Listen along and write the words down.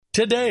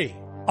Today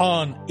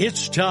on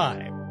It's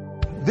Time.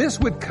 This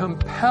would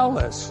compel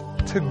us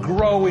to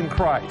grow in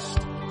Christ,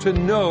 to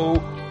know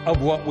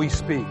of what we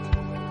speak.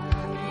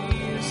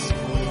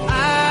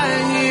 I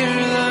hear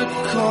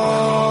the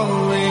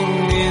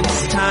calling,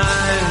 it's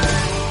time.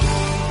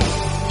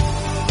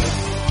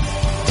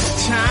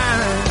 It's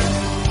time.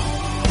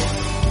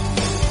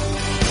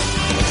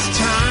 It's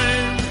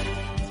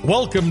time.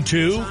 Welcome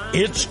to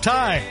It's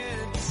Time,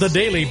 the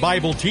daily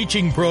Bible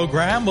teaching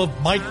program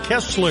of Mike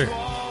Kessler,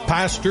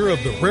 pastor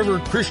of the River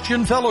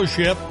Christian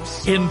Fellowship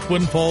in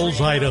Twin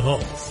Falls, Idaho.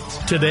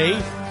 Today,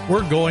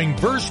 we're going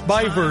verse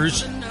by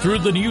verse through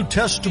the New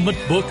Testament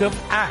book of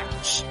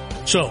Acts.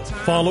 So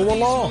follow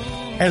along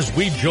as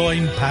we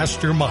join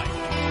Pastor Mike.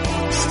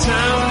 It's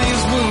time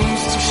these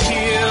wounds to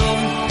heal.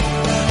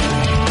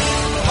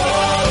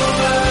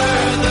 Over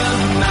the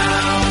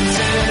mountains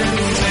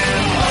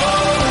and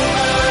over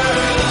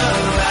the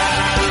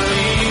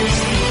valleys,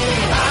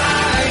 I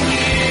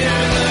hear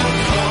the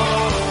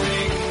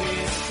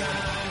calling this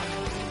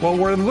time. Well,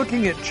 we're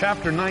looking at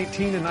chapter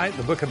 19 tonight in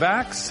the book of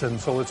Acts, and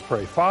so let's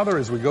pray. Father,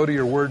 as we go to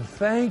your word,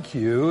 thank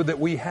you that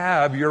we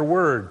have your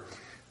word.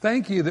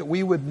 Thank you that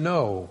we would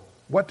know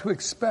what to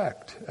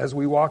expect as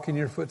we walk in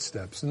your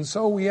footsteps. And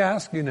so we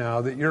ask you now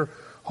that your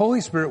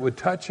Holy Spirit would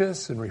touch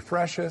us and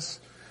refresh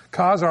us,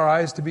 cause our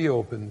eyes to be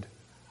opened.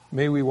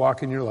 May we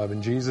walk in your love.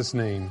 In Jesus'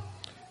 name,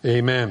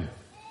 amen.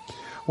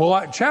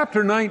 Well,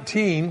 chapter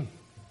 19,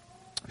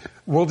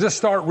 we'll just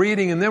start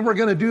reading, and then we're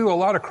going to do a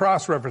lot of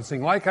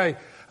cross-referencing. Like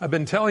I've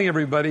been telling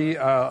everybody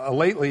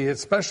lately,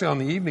 especially on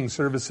the evening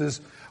services,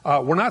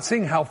 we're not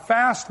seeing how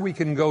fast we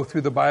can go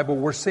through the Bible.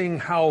 We're seeing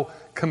how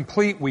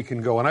complete we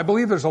can go. And I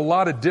believe there's a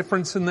lot of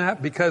difference in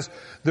that because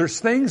there's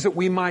things that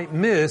we might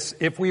miss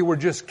if we were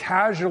just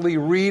casually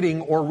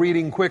reading or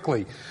reading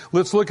quickly.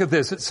 Let's look at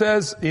this. It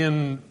says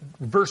in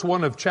verse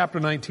 1 of chapter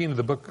 19 of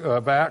the book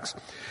of Acts,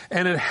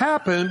 and it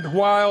happened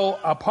while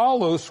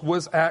Apollos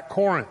was at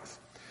Corinth.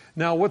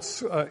 Now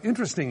what's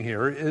interesting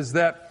here is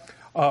that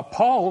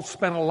Paul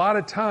spent a lot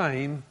of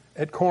time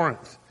at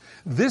Corinth.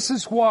 This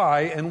is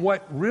why, and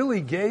what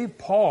really gave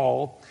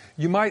Paul,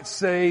 you might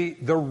say,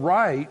 the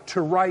right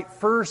to write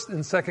 1st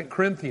and 2nd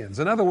Corinthians.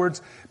 In other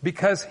words,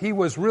 because he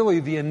was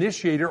really the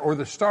initiator or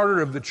the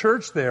starter of the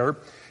church there,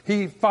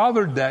 he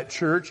fathered that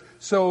church,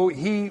 so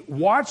he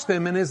watched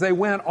them, and as they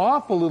went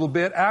off a little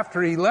bit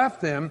after he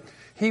left them,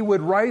 he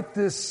would write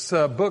this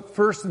book,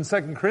 1st and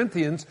 2nd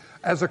Corinthians,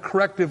 as a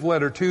corrective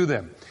letter to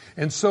them.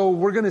 And so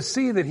we're going to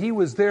see that he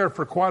was there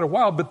for quite a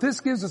while, but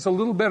this gives us a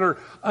little better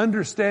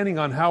understanding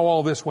on how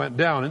all this went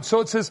down. And so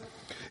it says,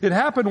 it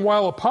happened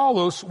while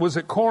Apollos was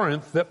at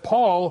Corinth that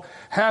Paul,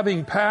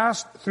 having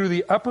passed through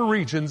the upper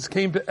regions,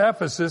 came to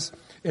Ephesus,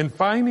 and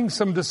finding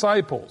some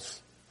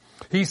disciples,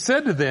 he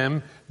said to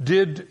them,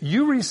 "Did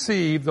you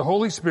receive the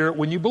Holy Spirit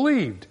when you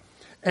believed?"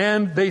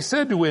 And they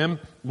said to him,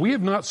 "We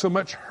have not so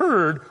much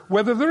heard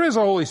whether there is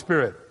a Holy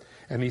Spirit."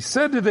 And he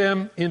said to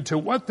them, "Into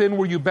what then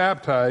were you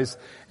baptized?"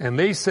 And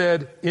they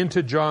said,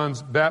 "Into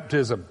John's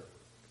baptism."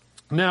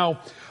 Now,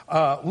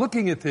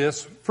 looking at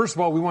this, first of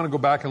all, we want to go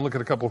back and look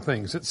at a couple of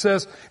things. It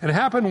says, and it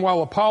happened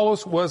while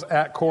Apollos was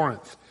at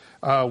Corinth.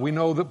 We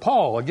know that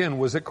Paul, again,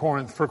 was at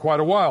Corinth for quite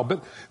a while.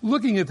 But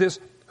looking at this,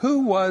 who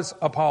was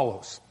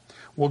Apollos?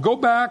 We'll go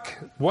back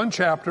one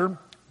chapter,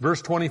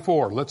 verse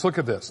 24. Let's look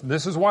at this.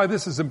 This is why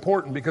this is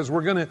important, because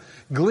we're going to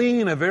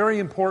glean a very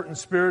important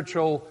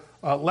spiritual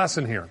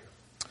lesson here.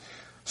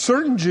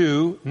 Certain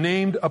Jew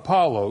named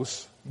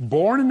Apollos,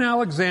 born in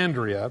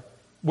Alexandria,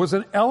 was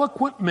an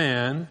eloquent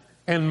man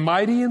and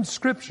mighty in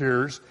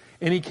scriptures,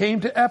 and he came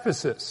to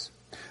Ephesus.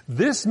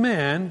 This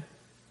man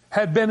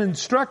had been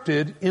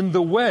instructed in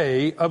the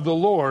way of the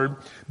Lord,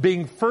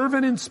 being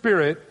fervent in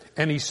spirit,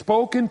 and he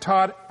spoke and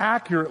taught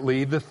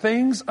accurately the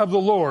things of the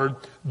Lord,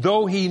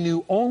 though he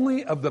knew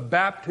only of the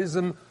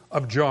baptism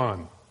of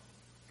John.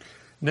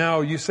 Now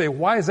you say,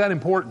 why is that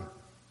important?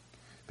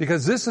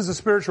 Because this is a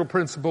spiritual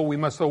principle we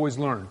must always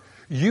learn.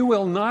 You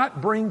will not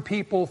bring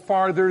people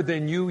farther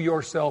than you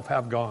yourself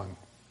have gone.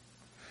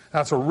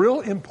 That's a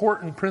real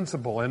important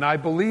principle. And I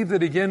believe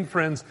that, again,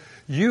 friends,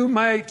 you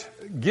might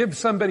give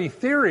somebody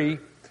theory,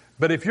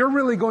 but if you're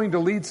really going to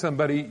lead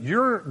somebody,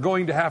 you're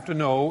going to have to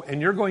know, and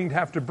you're going to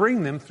have to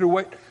bring them through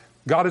what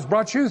God has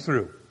brought you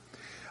through.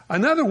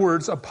 In other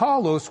words,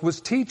 Apollos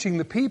was teaching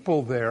the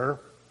people there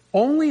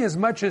only as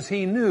much as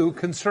he knew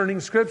concerning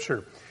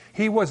Scripture.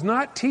 He was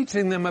not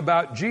teaching them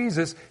about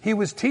Jesus. He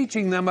was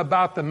teaching them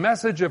about the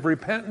message of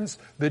repentance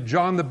that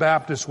John the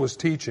Baptist was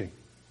teaching.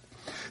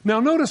 Now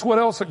notice what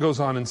else it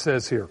goes on and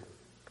says here.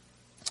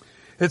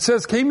 It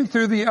says, came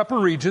through the upper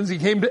regions, he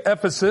came to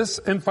Ephesus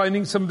and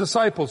finding some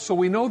disciples. So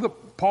we know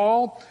that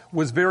Paul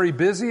was very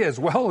busy as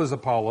well as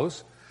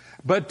Apollos.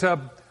 But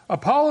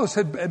Apollos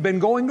had been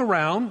going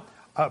around.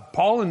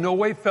 Paul in no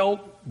way felt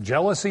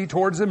jealousy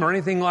towards him or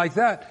anything like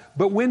that.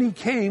 But when he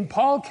came,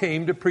 Paul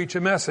came to preach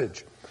a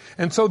message.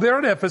 And so there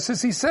at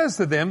Ephesus, he says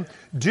to them,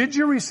 "Did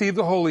you receive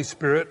the Holy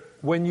Spirit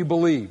when you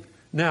believed?"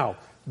 Now,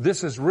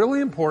 this is really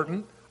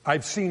important.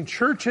 I've seen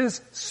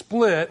churches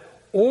split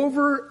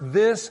over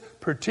this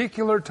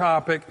particular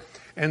topic,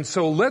 And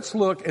so let's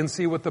look and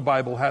see what the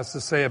Bible has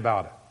to say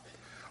about it.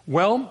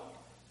 Well,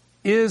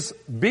 is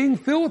being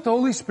filled with the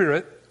Holy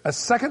Spirit a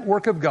second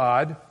work of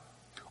God,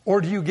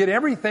 or do you get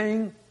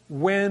everything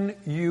when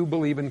you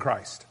believe in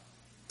Christ?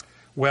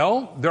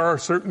 Well, there are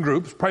certain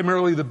groups,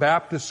 primarily the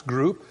Baptist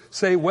group,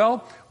 say,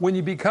 well, when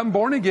you become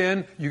born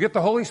again, you get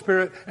the Holy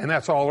Spirit, and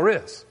that's all there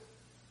is.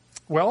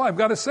 Well, I've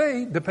got to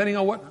say, depending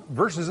on what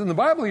verses in the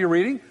Bible you're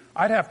reading,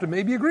 I'd have to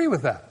maybe agree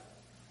with that.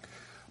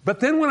 But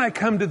then when I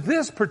come to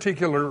this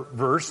particular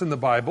verse in the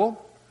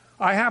Bible,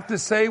 I have to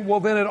say, well,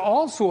 then it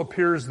also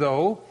appears,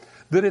 though,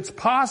 that it's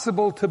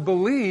possible to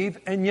believe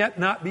and yet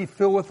not be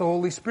filled with the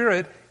Holy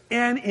Spirit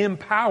and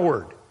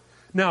empowered.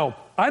 Now,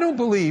 I don't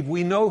believe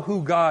we know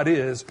who God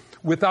is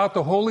without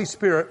the Holy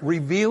Spirit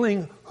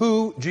revealing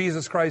who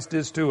Jesus Christ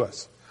is to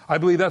us. I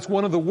believe that's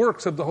one of the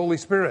works of the Holy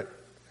Spirit.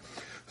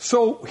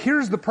 So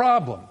here's the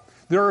problem.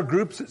 There are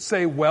groups that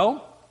say,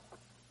 well,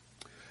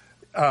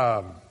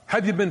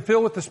 have you been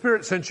filled with the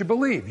Spirit since you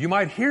believe? You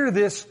might hear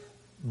this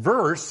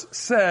verse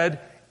said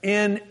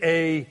in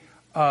a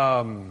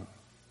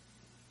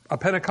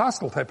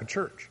Pentecostal type of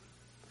church.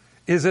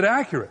 Is it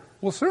accurate?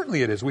 Well,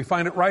 certainly it is. We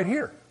find it right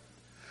here.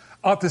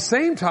 At the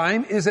same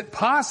time, is it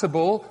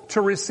possible to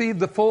receive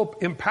the full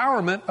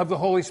empowerment of the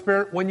Holy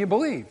Spirit when you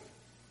believe?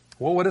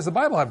 Well, what does the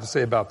Bible have to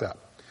say about that?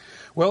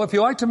 Well, if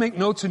you like to make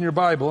notes in your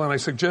Bible, and I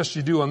suggest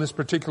you do on this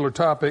particular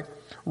topic,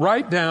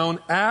 write down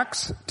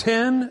Acts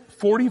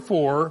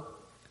 10:44,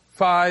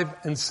 5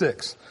 and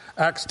 6.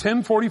 Acts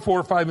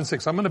 10:44, 5 and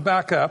 6. I'm going to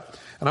back up,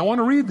 and I want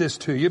to read this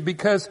to you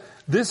because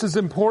this is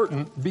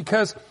important,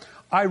 because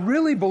I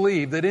really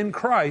believe that in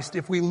Christ,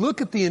 if we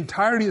look at the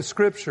entirety of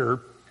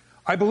Scripture,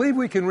 I believe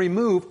we can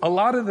remove a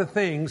lot of the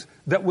things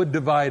that would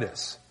divide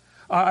us.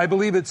 I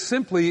believe it's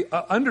simply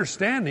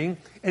understanding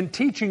and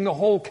teaching the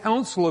whole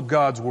counsel of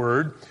God's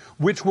Word,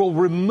 which will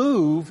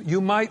remove, you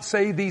might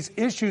say, these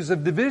issues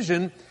of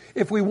division.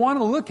 If we want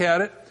to look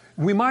at it,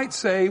 we might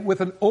say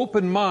with an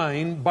open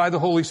mind by the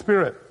Holy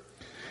Spirit.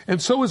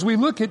 And so as we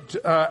look at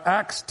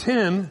Acts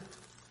 10,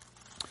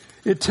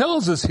 it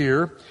tells us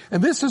here,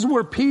 and this is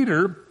where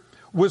Peter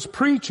was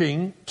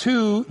preaching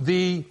to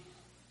the,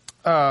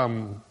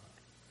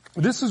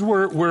 this is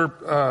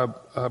where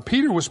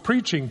Peter was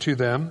preaching to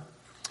them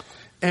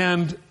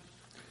and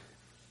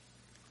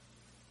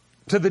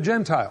to the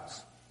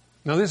Gentiles.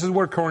 Now this is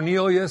where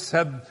Cornelius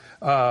had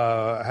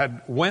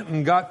went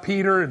and got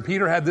Peter, and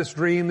Peter had this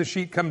dream, the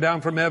sheet come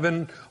down from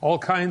heaven, all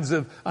kinds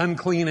of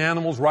unclean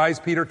animals rise,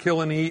 Peter,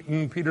 kill and eat.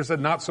 And Peter said,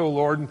 not so,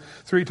 Lord. And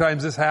 3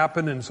 times this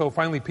happened. And so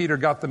finally Peter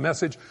got the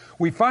message.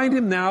 We find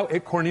him now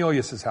at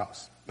Cornelius'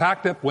 house.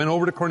 Packed up, went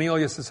over to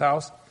Cornelius'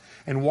 house.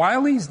 And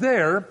while he's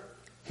there,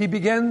 he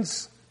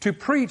begins to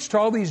preach to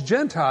all these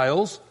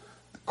Gentiles,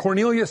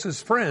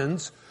 Cornelius'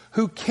 friends,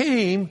 who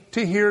came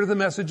to hear the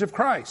message of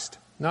Christ.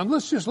 Now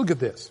let's just look at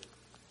this.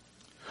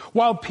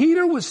 While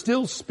Peter was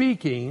still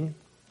speaking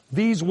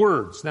these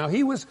words, now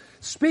he was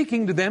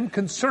speaking to them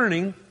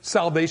concerning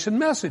salvation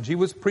message. He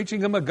was preaching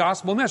them a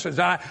gospel message.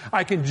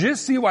 I can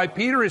just see why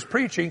Peter is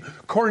preaching.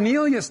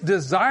 Cornelius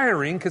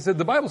desiring, because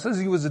the Bible says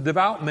he was a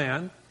devout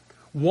man,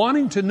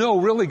 wanting to know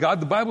really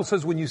God. The Bible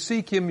says when you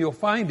seek Him, you'll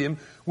find Him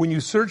when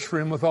you search for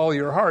Him with all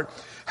your heart.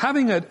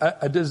 Having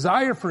a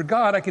desire for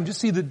God, I can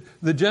just see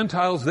the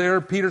Gentiles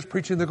there. Peter's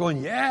preaching, they're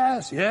going,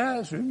 yes,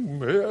 this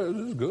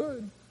is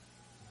good.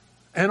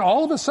 And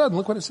all of a sudden,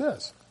 look what it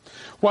says.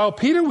 While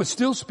Peter was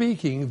still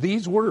speaking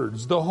these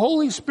words, the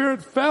Holy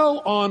Spirit fell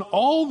on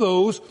all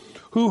those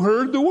who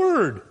heard the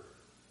word.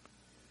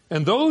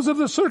 And those of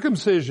the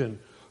circumcision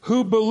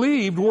who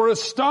believed were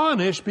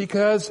astonished,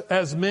 because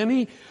as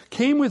many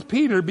came with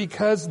Peter,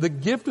 because the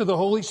gift of the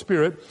Holy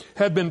Spirit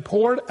had been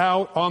poured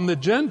out on the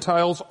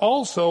Gentiles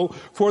also,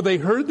 for they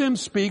heard them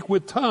speak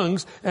with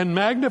tongues and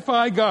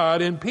magnify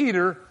God. And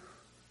Peter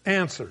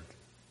answered.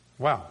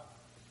 Wow.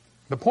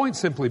 The point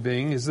simply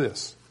being is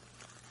this.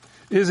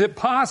 Is it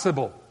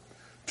possible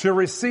to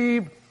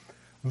receive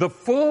the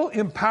full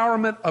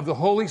empowerment of the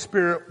Holy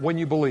Spirit when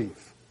you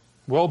believe?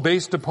 Well,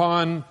 based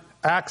upon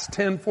Acts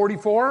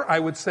 10:44, I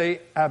would say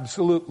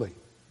absolutely.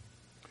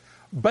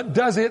 But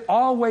does it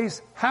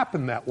always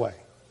happen that way?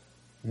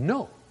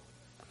 No.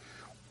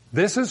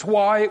 This is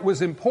why it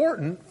was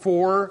important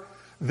for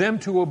them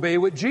to obey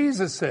what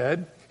Jesus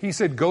said. He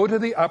said, go to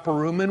the upper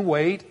room and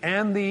wait.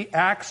 And the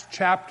Acts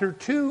chapter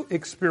 2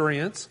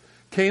 experience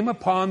came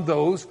upon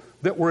those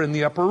that were in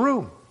the upper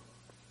room.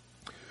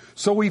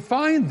 So we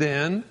find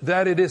then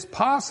that it is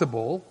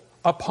possible,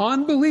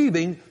 upon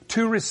believing,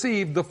 to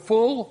receive the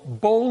full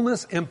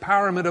boldness,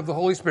 empowerment of the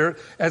Holy Spirit,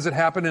 as it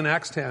happened in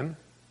Acts 10.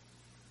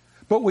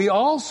 But we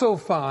also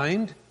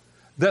find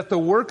that the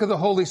work of the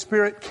Holy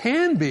Spirit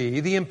can be,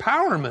 the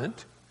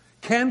empowerment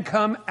can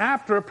come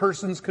after a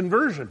person's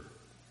conversion.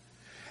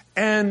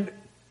 And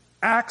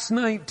Acts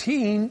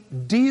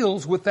 19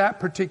 deals with that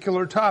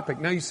particular topic.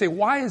 Now you say,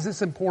 why is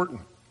this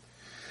important?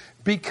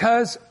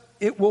 Because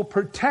it will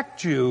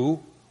protect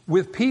you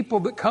with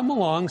people that come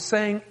along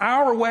saying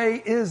our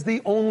way is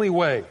the only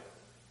way.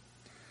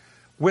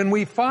 When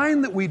we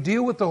find that we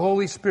deal with the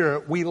Holy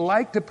Spirit, we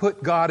like to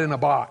put God in a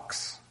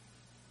box.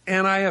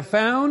 And I have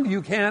found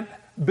you can't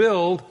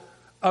build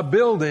a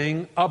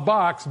building, a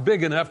box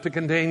big enough to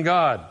contain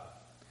God.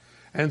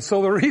 And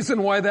so the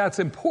reason why that's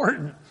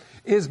important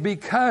is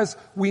because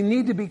we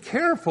need to be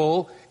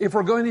careful if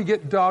we're going to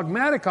get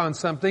dogmatic on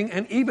something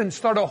and even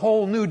start a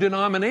whole new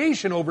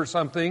denomination over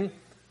something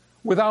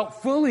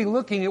without fully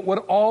looking at what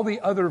all the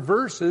other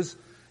verses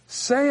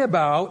say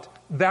about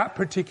that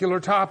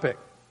particular topic.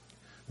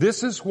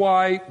 This is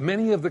why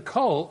many of the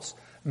cults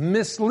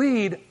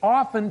mislead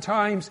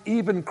oftentimes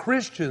even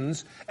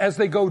Christians as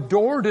they go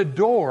door to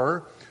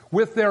door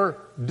with their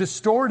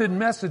distorted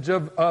message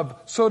of,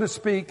 so to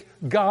speak,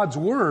 God's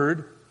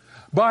Word,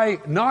 by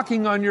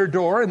knocking on your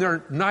door in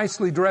their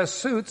nicely dressed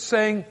suits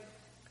saying,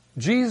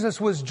 Jesus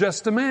was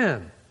just a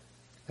man.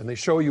 And they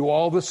show you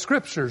all the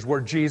scriptures where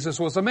Jesus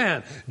was a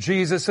man.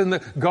 Jesus in the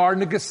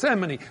Garden of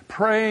Gethsemane,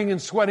 praying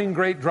and sweating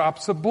great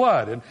drops of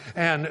blood,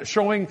 and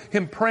showing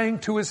him praying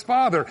to his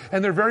Father.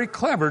 And they're very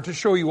clever to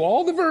show you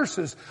all the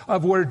verses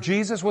of where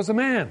Jesus was a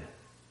man.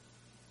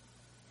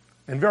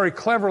 And very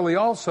cleverly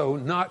also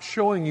not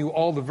showing you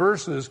all the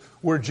verses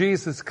where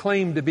Jesus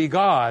claimed to be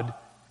God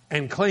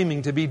and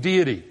claiming to be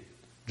deity.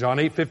 John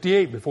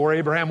 8:58, before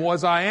Abraham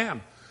was, I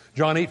am.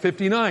 John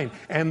 8:59,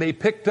 and they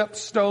picked up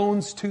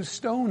stones to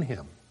stone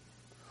him.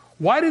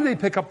 Why did they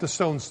pick up the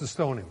stones to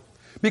stone him?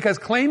 Because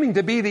claiming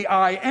to be the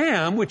I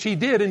am, which he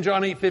did in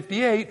John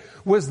 8:58,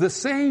 was the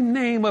same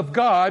name of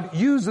God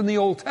used in the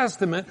Old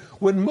Testament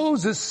when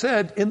Moses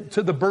said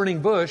to the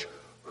burning bush,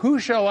 who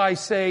shall I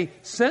say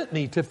sent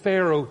me to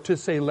Pharaoh to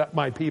say, let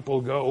my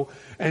people go?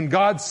 And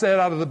God said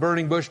out of the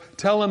burning bush,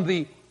 tell him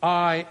the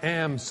I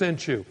am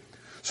sent you.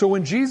 So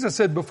when Jesus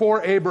said,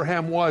 before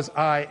Abraham was,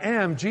 I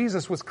am,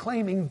 Jesus was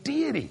claiming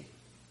deity.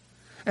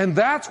 And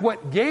that's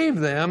what gave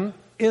them,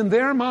 in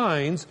their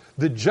minds,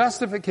 the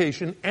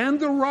justification and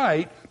the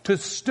right to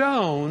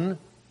stone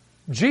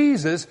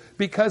Jesus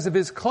because of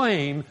his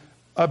claim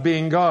of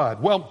being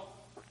God. Well,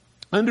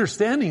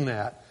 understanding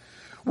that,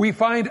 we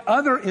find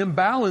other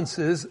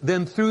imbalances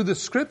than through the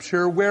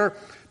Scripture where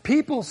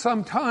people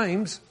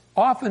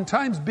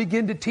oftentimes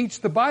begin to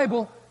teach the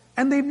Bible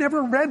and they've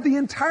never read the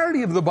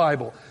entirety of the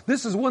Bible.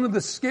 This is one of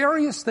the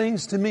scariest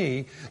things to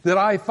me that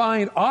I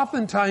find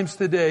oftentimes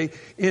today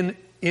in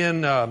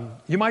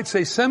you might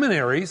say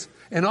seminaries,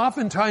 and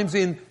oftentimes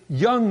in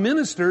young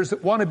ministers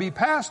that want to be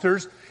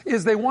pastors,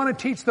 is they want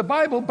to teach the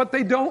Bible, but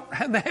they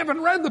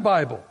haven't read the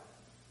Bible.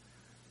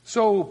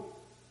 So,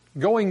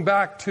 going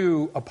back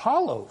to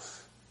Apollos,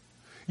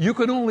 you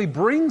can only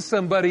bring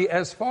somebody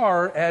as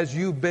far as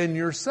you've been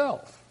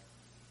yourself.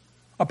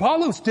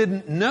 Apollos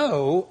didn't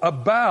know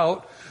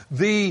about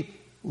the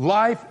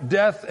life,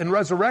 death, and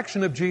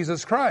resurrection of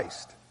Jesus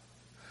Christ.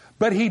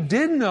 But he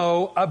did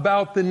know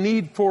about the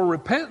need for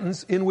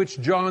repentance in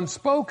which John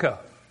spoke of.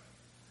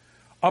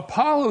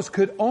 Apollos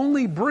could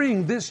only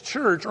bring this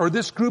church or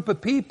this group of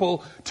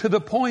people to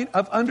the point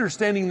of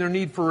understanding their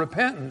need for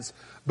repentance.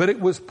 But it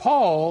was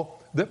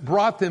Paul that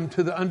brought them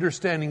to the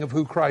understanding of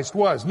who Christ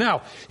was.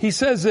 Now, he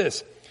says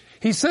this.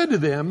 He said to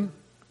them,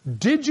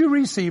 did you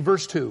receive,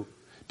 verse 2,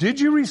 did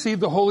you receive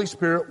the Holy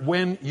Spirit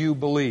when you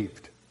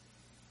believed?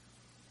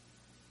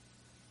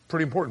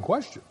 Pretty important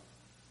question.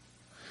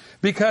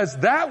 Because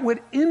that would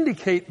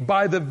indicate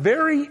by the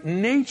very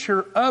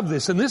nature of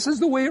this, and this is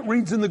the way it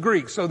reads in the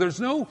Greek, so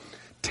there's no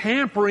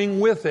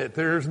tampering with it.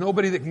 There's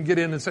nobody that can get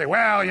in and say,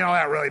 well,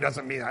 that really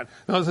doesn't mean that.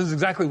 No, this is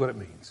exactly what it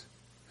means.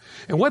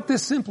 And what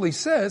this simply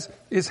says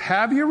is,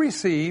 have you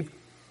received,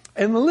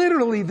 and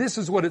literally this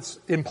is what it's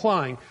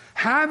implying,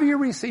 have you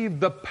received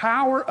the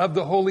power of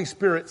the Holy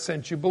Spirit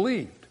since you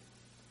believed?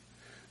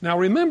 Now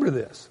remember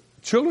this.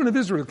 Children of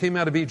Israel came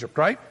out of Egypt,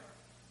 right?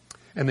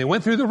 And they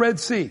went through the Red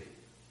Sea.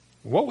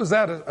 What was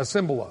that a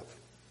symbol of?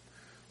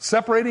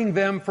 Separating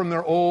them from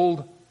their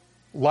old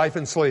life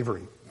in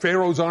slavery.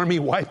 Pharaoh's army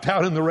wiped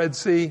out in the Red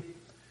Sea,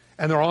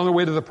 and they're on their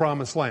way to the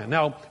Promised Land.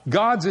 Now,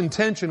 God's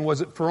intention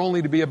was it for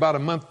only to be about a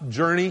month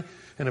journey,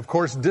 and of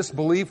course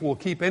disbelief will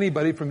keep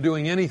anybody from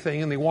doing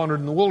anything, and they wandered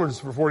in the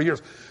wilderness for 40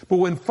 years. But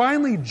when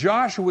finally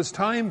Joshua's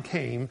time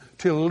came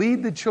to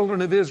lead the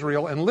children of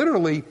Israel, and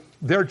literally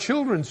their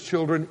children's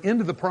children,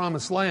 into the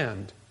Promised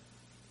Land,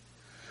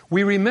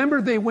 we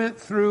remember they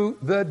went through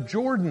the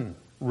Jordan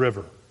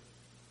River.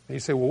 And you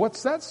say, well,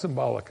 what's that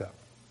symbolic of?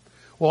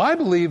 Well, I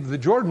believe the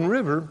Jordan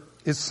River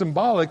is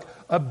symbolic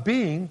of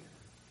being,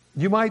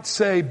 you might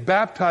say,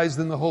 baptized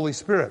in the Holy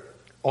Spirit.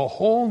 A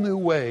whole new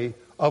way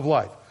of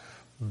life.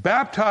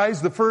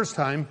 Baptized the first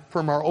time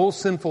from our old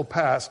sinful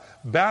past.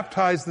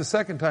 Baptized the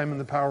second time in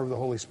the power of the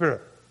Holy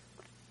Spirit.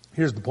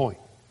 Here's the point.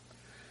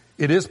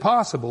 It is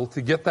possible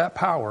to get that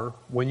power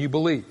when you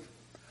believe.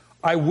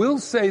 I will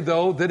say,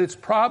 though, that it's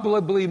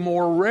probably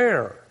more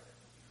rare.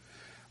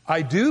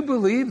 I do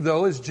believe,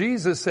 though, as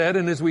Jesus said,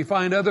 and as we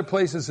find other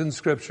places in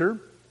Scripture,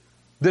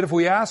 that if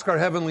we ask our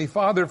Heavenly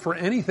Father for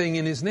anything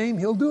in His name,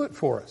 He'll do it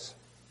for us.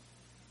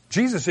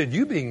 Jesus said,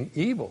 you being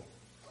evil,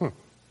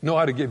 know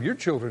how to give your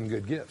children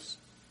good gifts.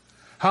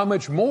 How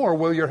much more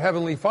will your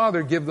Heavenly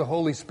Father give the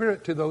Holy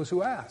Spirit to those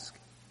who ask?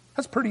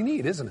 That's pretty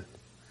neat, isn't it?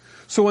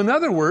 So in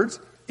other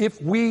words,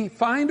 if we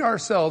find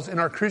ourselves in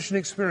our Christian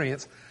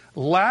experience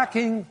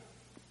lacking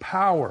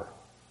power,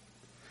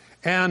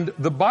 and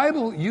the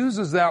Bible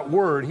uses that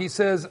word, he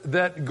says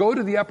that go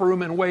to the upper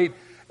room and wait,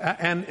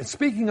 and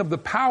speaking of the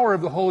power of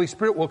the Holy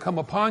Spirit will come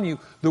upon you.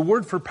 The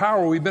word for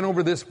power, we've been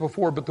over this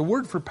before, but the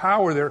word for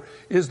power there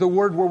is the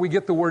word where we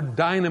get the word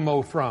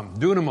dynamo from,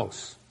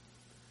 dunamos.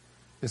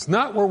 It's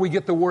not where we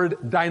get the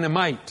word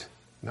dynamite.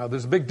 Now,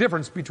 there's a big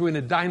difference between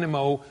a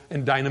dynamo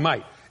and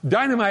dynamite.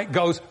 Dynamite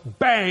goes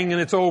bang and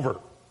it's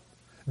over.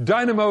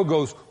 Dynamo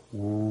goes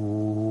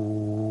woo,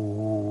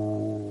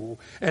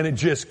 and it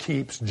just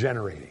keeps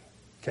generating.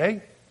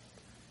 Okay?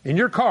 In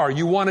your car,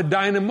 you want a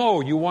dynamo,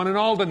 you want an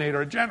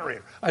alternator, a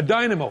generator, a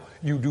dynamo.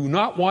 You do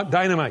not want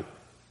dynamite.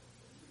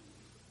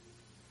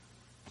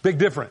 Big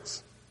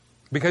difference.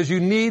 Because you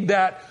need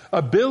that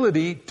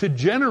ability to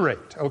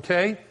generate,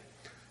 okay?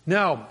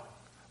 Now,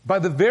 by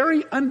the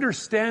very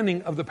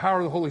understanding of the power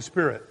of the Holy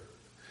Spirit,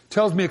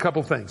 tells me a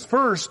couple things.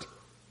 First,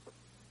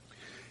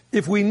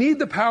 if we need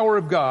the power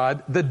of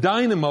God, the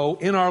dynamo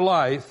in our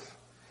life,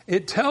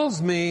 it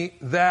tells me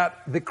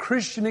that the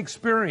Christian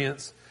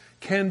experience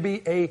can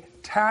be a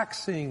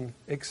taxing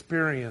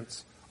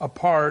experience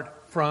apart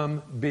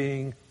from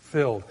being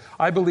filled.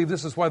 I believe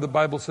this is why the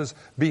Bible says,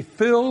 be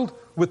filled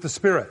with the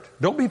Spirit.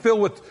 Don't be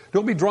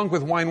drunk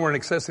with wine where in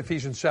excess,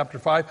 Ephesians chapter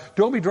 5.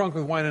 Don't be drunk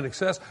with wine in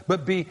excess,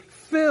 but be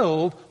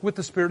filled with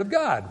the Spirit of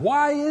God.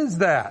 Why is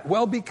that?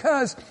 Well,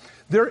 because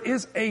there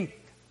is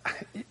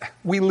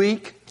we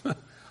leak.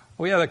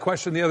 We had a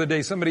question the other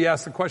day. Somebody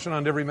asked the question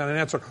on Every Man an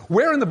Answer.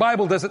 Where in the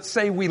Bible does it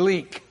say we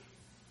leak?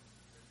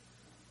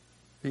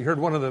 You heard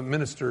one of the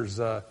ministers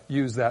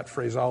use that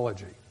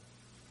phraseology.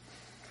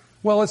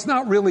 Well, it's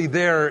not really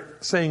there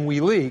saying we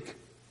leak,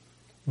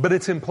 but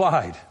it's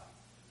implied.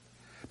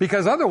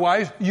 Because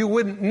otherwise, you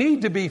wouldn't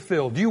need to be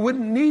filled. You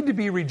wouldn't need to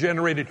be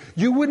regenerated.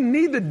 You wouldn't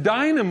need the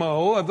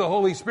dynamo of the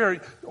Holy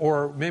Spirit,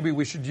 or maybe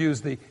we should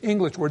use the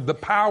English word, the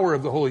power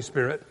of the Holy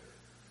Spirit,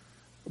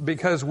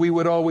 because we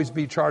would always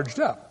be charged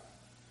up.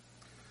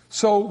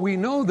 So we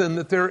know then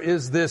that there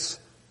is this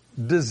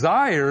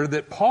desire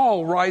that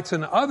Paul writes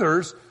and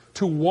others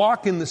to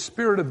walk in the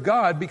Spirit of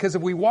God, because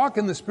if we walk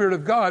in the Spirit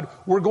of God,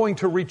 we're going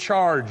to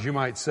recharge, you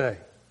might say.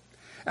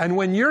 And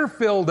when you're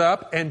filled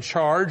up and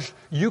charged,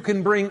 you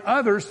can bring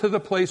others to the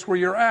place where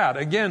you're at.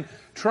 Again,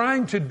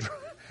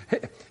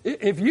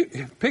 if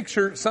you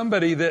picture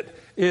somebody that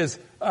is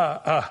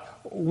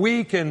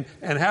weak and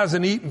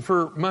hasn't eaten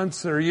for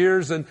months or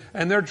years, and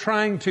they're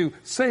trying to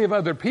save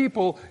other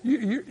people,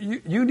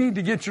 you need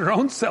to get your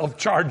own self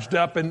charged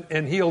up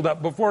and healed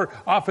up before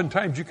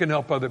oftentimes you can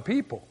help other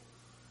people.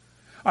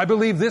 I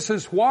believe this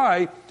is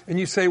why, and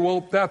you say,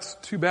 well, that's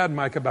too bad,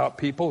 Mike, about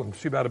people, and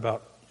too bad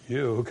about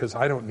you, because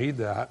I don't need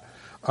that.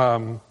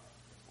 Well,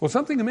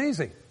 something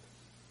amazing.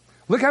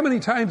 Look how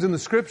many times in the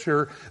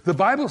Scripture the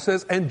Bible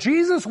says, and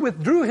Jesus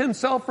withdrew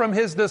himself from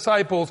his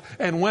disciples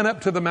and went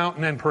up to the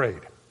mountain and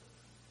prayed.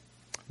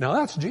 Now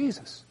that's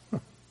Jesus.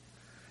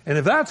 And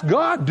if that's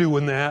God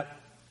doing that,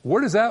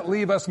 where does that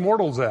leave us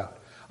mortals at?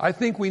 I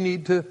think we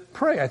need to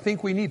pray.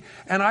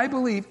 And I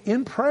believe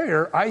in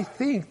prayer, I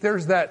think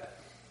there's that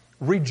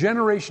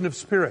regeneration of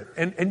spirit.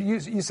 And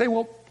you say,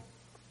 well,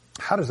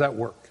 how does that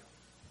work?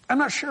 I'm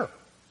not sure,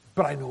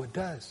 but I know it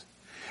does.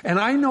 And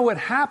I know it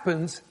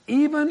happens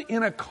even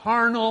in a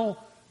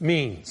carnal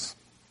means.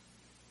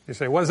 You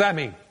say, what does that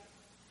mean?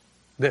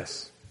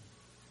 This.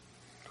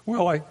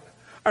 Well,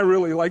 I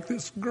really like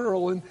this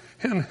girl,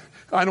 and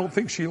I don't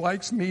think she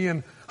likes me,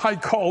 and I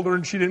called her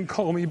and she didn't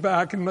call me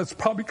back, and that's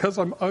probably because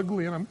I'm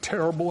ugly and I'm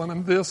terrible and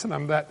I'm this and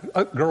I'm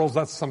that. Girls,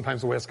 that's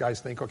sometimes the way us guys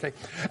think, okay?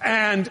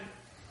 And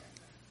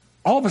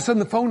all of a sudden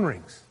the phone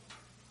rings.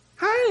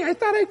 Hi, I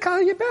thought I'd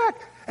call you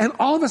back. And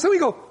all of a sudden we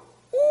go,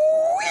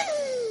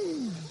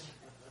 wee!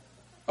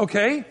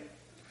 Okay?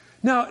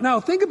 Now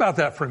think about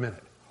that for a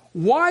minute.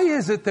 Why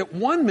is it that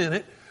one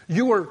minute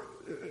you were,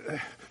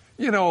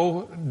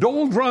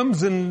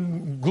 doldrums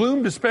and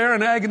gloom, despair,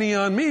 and agony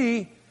on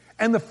me,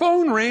 and the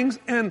phone rings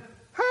and,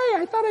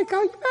 hi, I thought I'd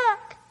call you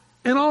back.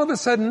 And all of a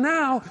sudden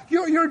now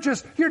you're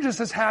just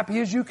as happy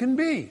as you can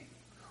be.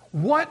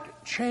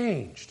 What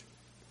changed?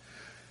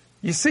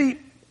 You see,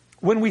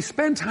 when we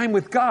spend time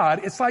with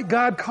God, it's like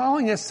God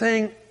calling us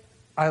saying,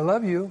 I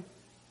love you.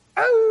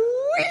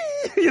 Oh,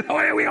 we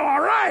go,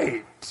 all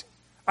right.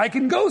 I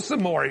can go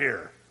some more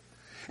here.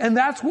 And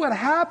that's what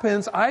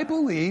happens, I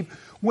believe,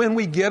 when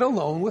we get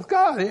alone with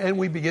God and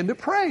we begin to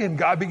pray, and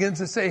God begins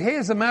to say, hey,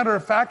 as a matter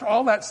of fact,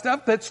 all that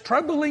stuff that's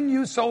troubling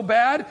you so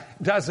bad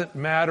doesn't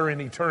matter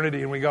in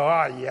eternity. And we go,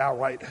 yeah,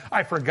 right.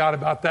 I forgot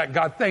about that.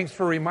 God, thanks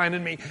for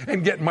reminding me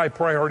and getting my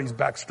priorities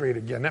back straight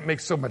again. That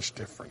makes so much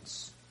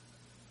difference.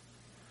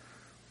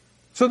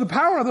 So the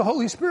power of the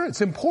Holy Spirit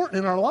is important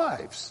in our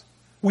lives.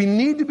 We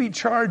need to be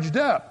charged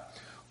up.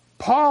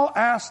 Paul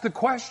asked the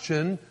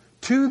question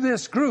to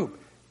this group,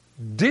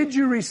 did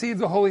you receive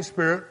the Holy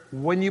Spirit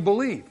when you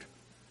believed?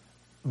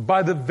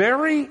 By the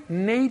very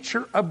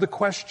nature of the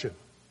question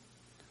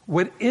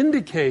would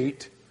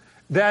indicate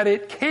that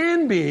it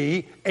can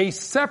be a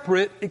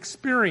separate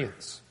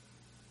experience.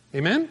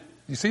 Amen?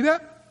 You see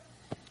that?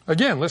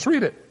 Again, let's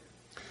read it.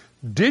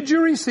 Did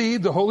you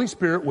receive the Holy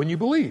Spirit when you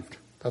believed?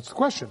 That's the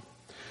question.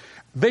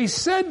 They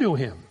said to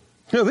him,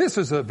 now this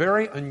is a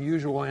very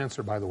unusual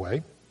answer, by the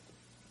way.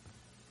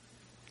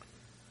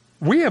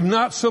 We have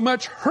not so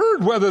much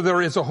heard whether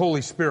there is a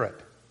Holy Spirit.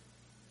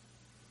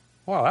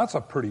 Wow, that's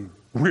a pretty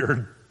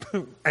weird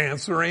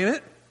answer, ain't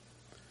it?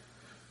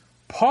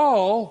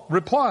 Paul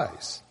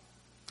replies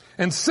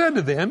and said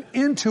to them,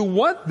 into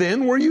what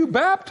then were you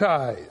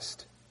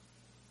baptized?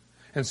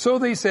 And so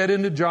they said,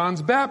 into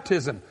John's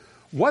baptism.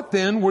 What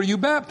then were you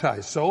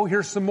baptized? So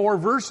here's some more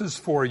verses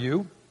for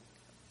you.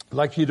 I'd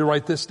like you to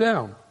write this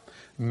down.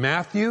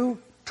 Matthew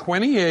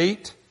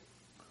 28,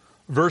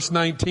 verse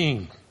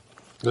 19.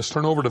 Let's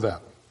turn over to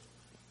that.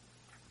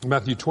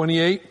 Matthew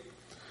 28,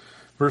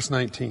 verse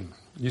 19.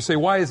 You say,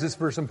 why is this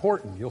verse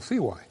important? You'll see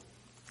why.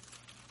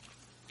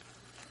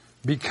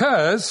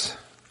 Because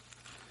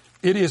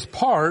it is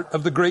part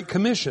of the Great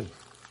Commission.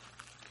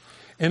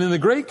 And in the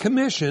Great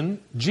Commission,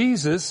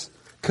 Jesus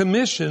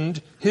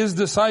commissioned his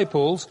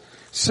disciples,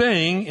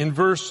 saying in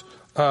verse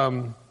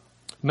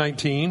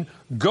 19,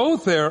 go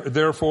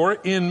therefore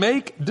and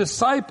make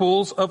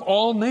disciples of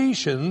all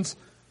nations,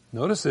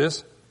 notice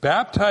this,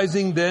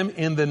 baptizing them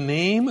in the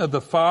name of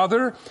the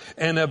Father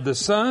and of the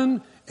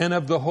Son and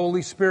of the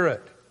Holy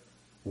Spirit.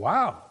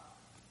 Wow.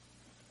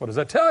 What does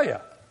that tell you?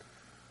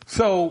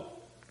 So,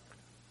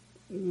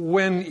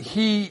 when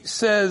he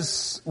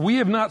says, we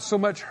have not so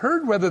much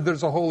heard whether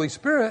there's a Holy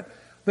Spirit,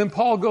 then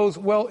Paul goes,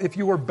 well, if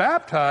you were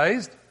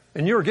baptized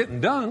and you were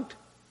getting dunked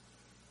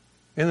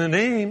in the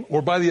name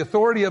or by the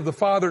authority of the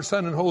Father,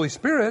 Son, and Holy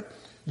Spirit,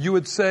 you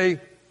would say,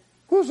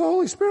 who's the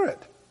Holy Spirit?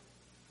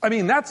 I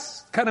mean,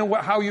 that's kind of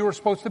how you were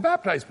supposed to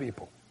baptize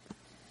people.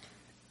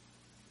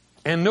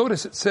 And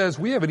notice it says,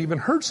 we haven't even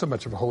heard so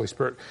much of the Holy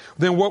Spirit.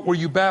 Then what were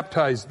you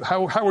baptized?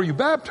 How were you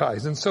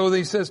baptized? And so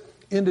he says,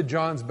 into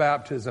John's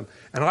baptism.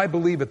 And I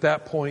believe at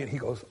that point he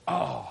goes,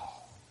 oh,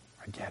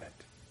 I get it.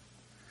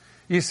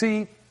 You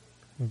see,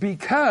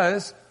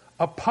 because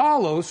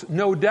Apollos,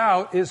 no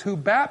doubt, is who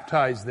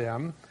baptized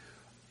them,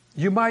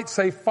 you might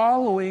say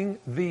following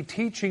the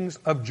teachings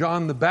of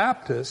John the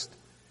Baptist,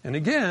 and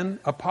again,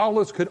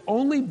 Apollos could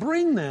only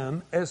bring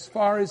them as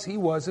far as he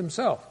was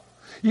himself.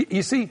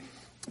 You see,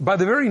 by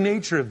the very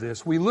nature of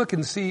this, we look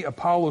and see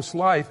Apollos'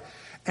 life,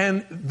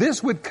 and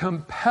this would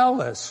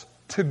compel us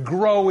to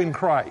grow in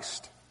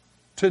Christ,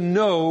 to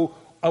know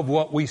of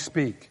what we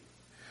speak.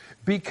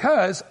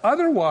 Because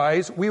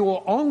otherwise, we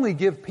will only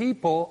give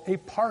people a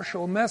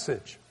partial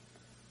message.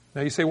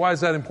 Now you say, why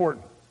is that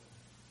important?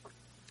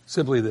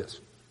 Simply this.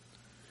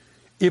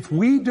 If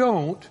we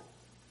don't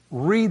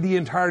read the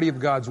entirety of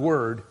God's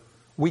Word,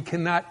 we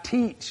cannot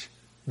teach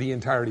the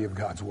entirety of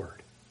God's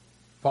Word.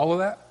 Follow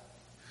that?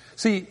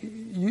 See,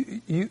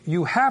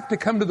 you have to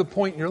come to the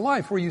point in your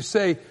life where you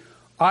say,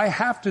 I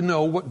have to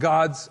know what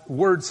God's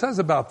Word says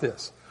about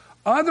this.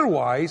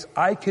 Otherwise,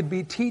 I could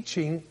be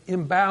teaching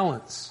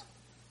imbalance.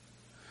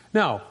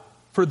 Now,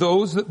 for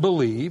those that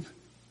believe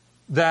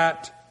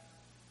that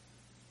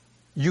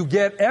you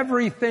get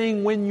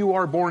everything when you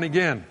are born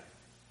again,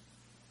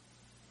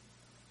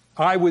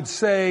 I would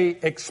say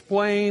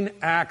explain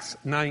Acts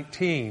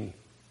 19.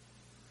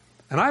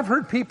 And I've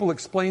heard people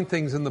explain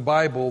things in the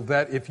Bible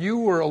that if you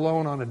were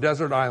alone on a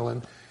desert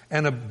island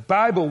and a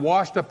Bible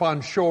washed up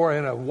on shore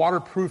in a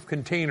waterproof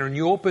container and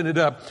you open it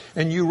up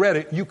and you read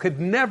it, you could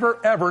never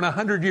ever in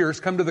 100 years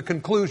come to the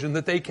conclusion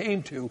that they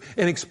came to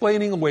in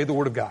explaining away the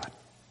Word of God.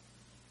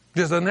 It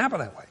just doesn't happen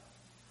that way.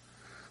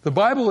 The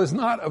Bible is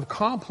not a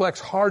complex,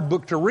 hard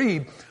book to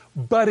read,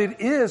 but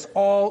it is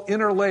all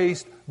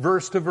interlaced,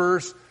 verse to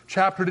verse,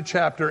 chapter to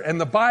chapter,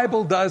 and the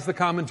Bible does the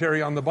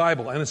commentary on the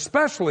Bible. And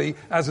especially,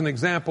 as an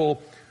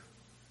example,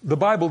 the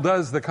Bible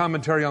does the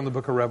commentary on the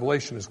book of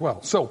Revelation as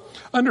well. So,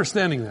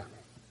 understanding that.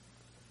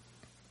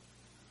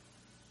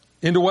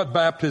 Into what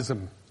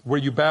baptism were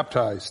you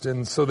baptized?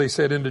 And so they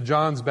said, into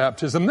John's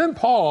baptism. Then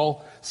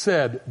Paul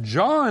said,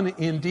 John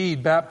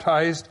indeed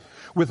baptized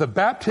with a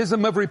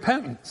baptism of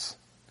repentance,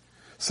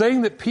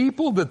 saying that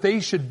people that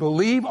they should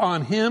believe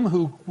on him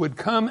who would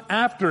come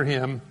after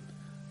him,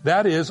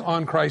 that is,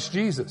 on Christ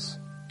Jesus.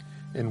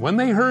 And when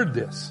they heard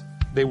this,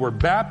 they were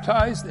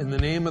baptized in the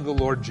name of the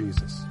Lord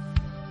Jesus.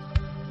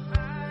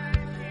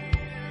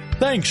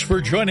 Thanks for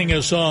joining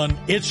us on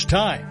It's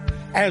Time,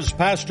 as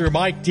Pastor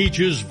Mike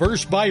teaches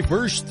verse by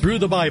verse through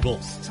the Bible.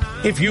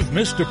 If you've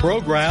missed a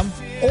program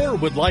or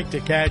would like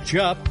to catch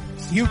up,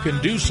 you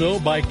can do so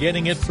by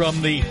getting it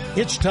from the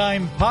It's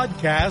Time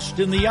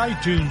podcast in the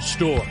iTunes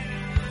store,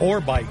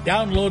 or by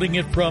downloading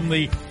it from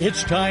the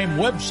It's Time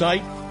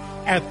website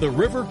at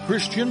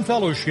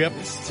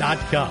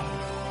theriverchristianfellowship.com.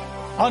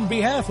 On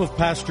behalf of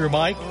Pastor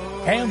Mike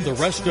and the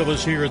rest of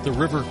us here at the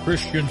River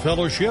Christian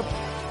Fellowship,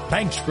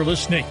 thanks for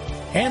listening,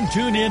 and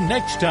tune in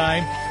next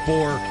time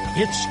for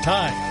It's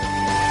Time.